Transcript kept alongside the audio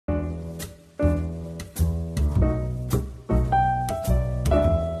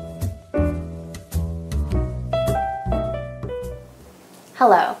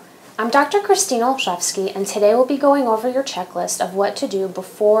Hello, I'm Dr. Christina Olszewski, and today we'll be going over your checklist of what to do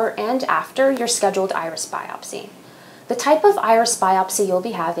before and after your scheduled iris biopsy. The type of iris biopsy you'll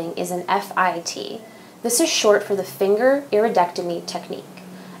be having is an FIT. This is short for the finger iridectomy technique.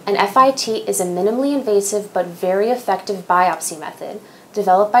 An FIT is a minimally invasive but very effective biopsy method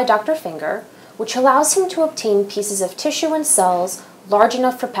developed by Dr. Finger, which allows him to obtain pieces of tissue and cells large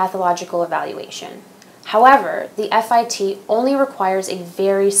enough for pathological evaluation. However, the FIT only requires a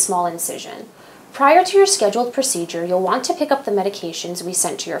very small incision. Prior to your scheduled procedure, you'll want to pick up the medications we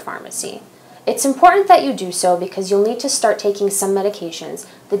sent to your pharmacy. It's important that you do so because you'll need to start taking some medications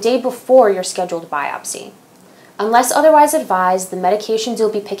the day before your scheduled biopsy. Unless otherwise advised, the medications you'll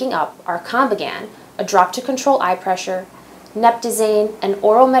be picking up are Combigan, a drop to control eye pressure, Neptazane, an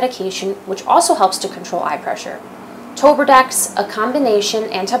oral medication which also helps to control eye pressure, Tobradex, a combination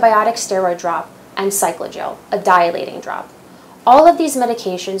antibiotic steroid drop, and Cyclogel, a dilating drop. All of these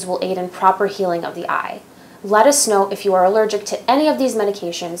medications will aid in proper healing of the eye. Let us know if you are allergic to any of these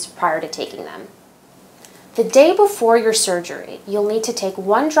medications prior to taking them. The day before your surgery, you'll need to take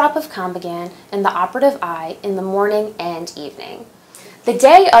 1 drop of Combigan in the operative eye in the morning and evening. The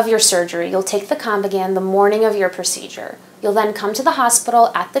day of your surgery, you'll take the Combigan the morning of your procedure. You'll then come to the hospital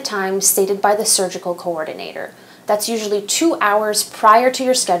at the time stated by the surgical coordinator. That's usually 2 hours prior to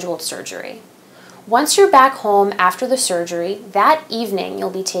your scheduled surgery. Once you're back home after the surgery, that evening you'll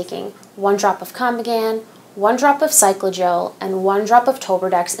be taking 1 drop of Combigan, 1 drop of Cyclogel, and 1 drop of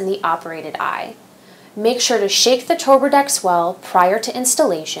Tobradex in the operated eye. Make sure to shake the Tobradex well prior to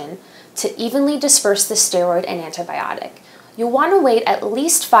installation to evenly disperse the steroid and antibiotic. You'll want to wait at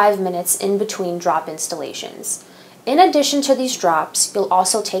least 5 minutes in between drop installations. In addition to these drops, you'll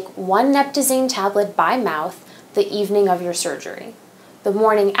also take 1 Neptazane tablet by mouth the evening of your surgery. The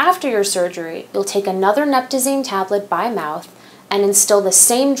morning after your surgery, you'll take another Neptazane tablet by mouth and instill the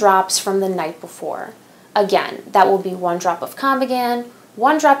same drops from the night before. Again, that will be 1 drop of Combigan,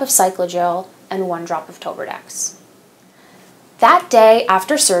 1 drop of Cyclogel, and 1 drop of Tobradex. That day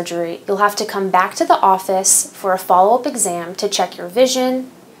after surgery, you'll have to come back to the office for a follow-up exam to check your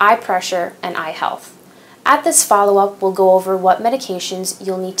vision, eye pressure, and eye health. At this follow-up, we'll go over what medications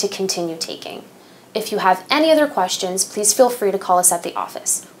you'll need to continue taking. If you have any other questions, please feel free to call us at the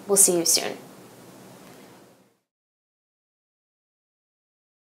office. We'll see you soon.